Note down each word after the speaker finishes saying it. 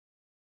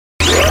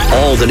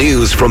All the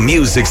news from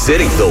Music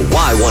City. The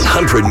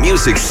Y100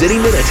 Music City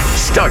Minute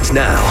starts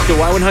now. The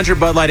Y100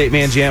 Bud Light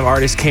 8-Man Jam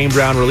artist Kane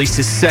Brown released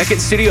his second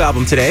studio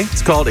album today.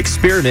 It's called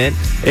Experiment,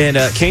 and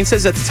Kane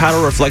says that the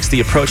title reflects the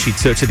approach he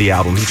took to the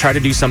album. He tried to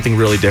do something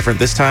really different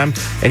this time,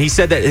 and he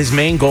said that his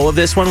main goal of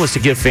this one was to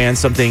give fans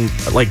something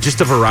like just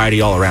a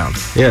variety all around.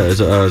 Yeah, there's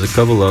a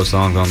couple love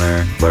songs on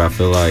there, but I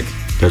feel like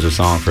there's a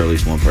song for at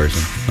least one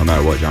person, no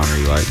matter what genre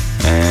you like.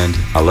 And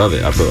I love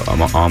it. I put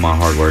all my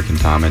hard work and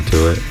time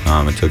into it.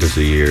 It took us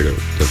a year to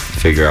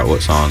figure out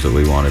what songs that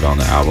we wanted on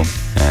the album.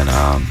 And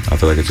I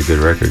feel like it's a good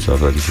record, so I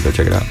feel like you should go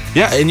check it out.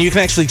 Yeah, and you can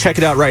actually check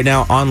it out right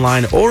now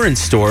online or in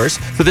stores.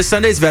 For this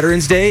Sunday's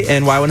Veterans Day,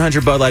 and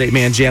Y100 Bud Light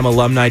 8-Man Jam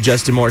alumni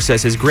Justin Moore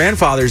says his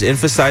grandfathers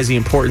emphasized the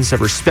importance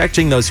of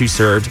respecting those who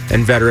served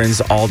and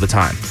veterans all the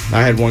time.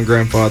 I had one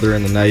grandfather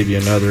in the Navy,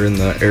 another in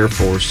the Air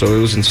Force, so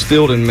it was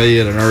instilled in me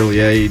at an early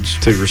age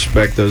to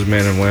respect those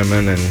men and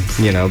women,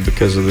 and,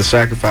 because of the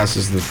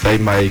sacrifices that they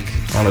make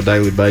on a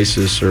daily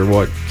basis are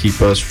what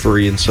keep us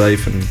free and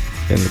safe and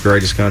in the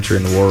greatest country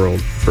in the world.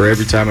 For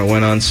every time it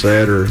went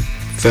unsaid or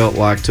felt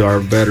like to our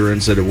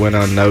veterans that it went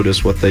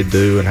unnoticed what they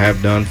do and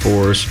have done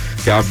for us,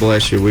 God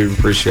bless you. We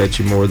appreciate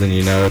you more than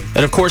you know.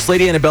 And of course,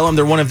 Lady Antebellum,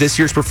 they're one of this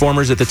year's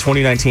performers at the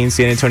 2019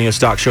 San Antonio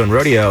Stock Show and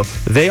Rodeo.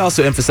 They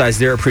also emphasize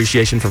their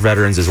appreciation for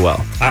veterans as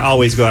well. I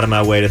always go out of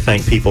my way to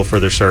thank people for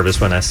their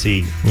service when I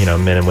see,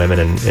 men and women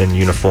in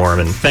uniform.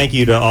 And thank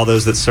you to all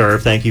those that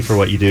serve. Thank you for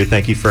what you do.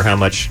 Thank you for how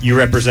much you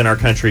represent our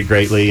country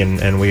greatly,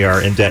 and we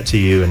are in debt to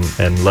you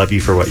and love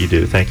you for what you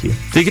do. Thank you.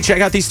 So you can check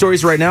out these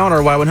stories right now on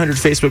our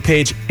Y100 Facebook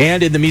page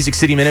and in the Music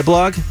City Minute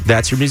blog.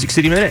 That's your Music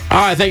City Minute. All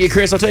right, thank you,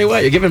 Chris. I'll tell you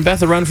what, you're giving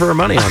Beth a run for her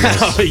money on this.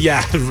 Oh,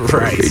 yeah,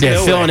 right.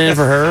 Yeah, filling in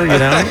for her,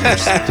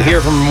 just to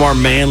hear from a more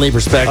manly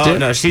perspective. Oh,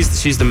 no,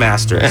 she's the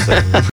master. So.